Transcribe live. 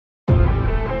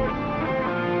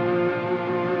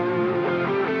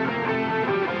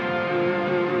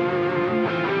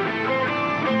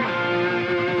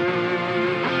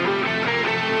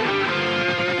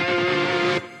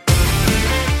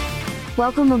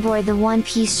Welcome aboard the One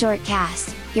Piece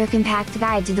Shortcast, your compact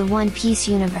guide to the One Piece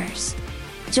universe.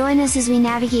 Join us as we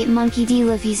navigate Monkey D.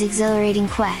 Luffy's exhilarating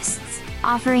quests,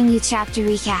 offering you chapter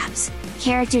recaps,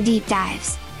 character deep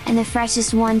dives, and the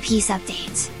freshest One Piece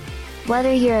updates.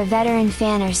 Whether you're a veteran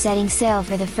fan or setting sail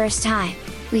for the first time,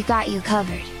 we've got you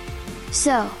covered.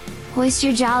 So, hoist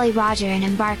your Jolly Roger and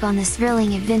embark on this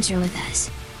thrilling adventure with us.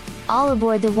 All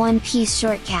aboard the One Piece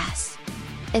Shortcast.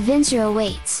 Adventure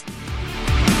awaits!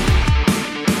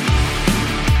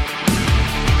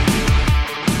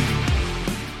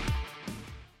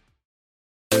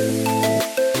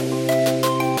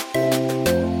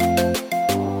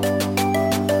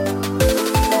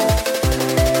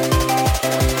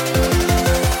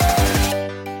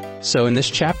 So in this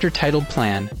chapter titled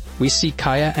Plan, we see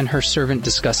Kaya and her servant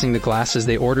discussing the glasses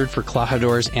they ordered for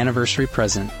Klahador's anniversary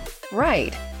present.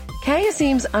 Right. Kaya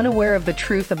seems unaware of the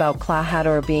truth about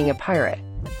Klahador being a pirate.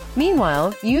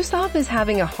 Meanwhile, Usopp is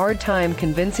having a hard time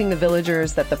convincing the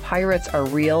villagers that the pirates are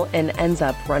real and ends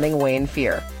up running away in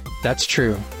fear. That's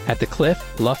true. At the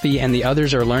cliff, Luffy and the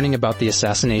others are learning about the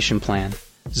assassination plan.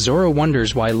 Zoro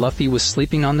wonders why Luffy was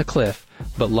sleeping on the cliff,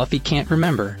 but Luffy can't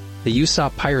remember. The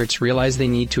Usopp pirates realize they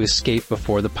need to escape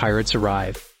before the pirates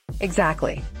arrive.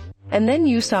 Exactly. And then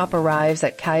Usopp arrives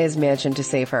at Kaya's mansion to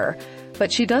save her,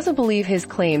 but she doesn't believe his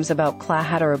claims about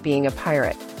Klahador being a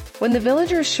pirate. When the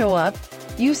villagers show up,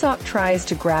 Usopp tries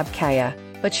to grab Kaya,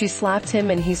 but she slaps him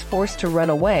and he's forced to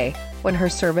run away when her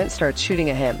servant starts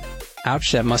shooting at him.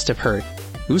 Ouch, that must have hurt.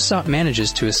 Usopp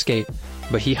manages to escape,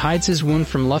 but he hides his wound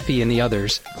from Luffy and the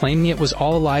others, claiming it was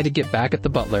all a lie to get back at the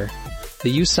butler.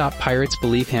 The Usopp pirates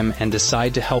believe him and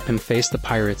decide to help him face the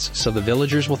pirates so the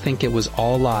villagers will think it was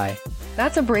all a lie.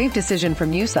 That's a brave decision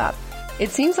from Usopp. It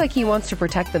seems like he wants to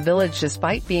protect the village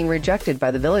despite being rejected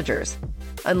by the villagers.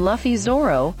 And Luffy,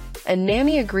 Zoro, and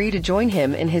Nami agree to join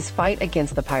him in his fight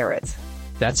against the pirates.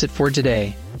 That's it for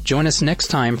today. Join us next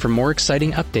time for more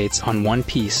exciting updates on One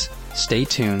Piece. Stay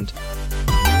tuned.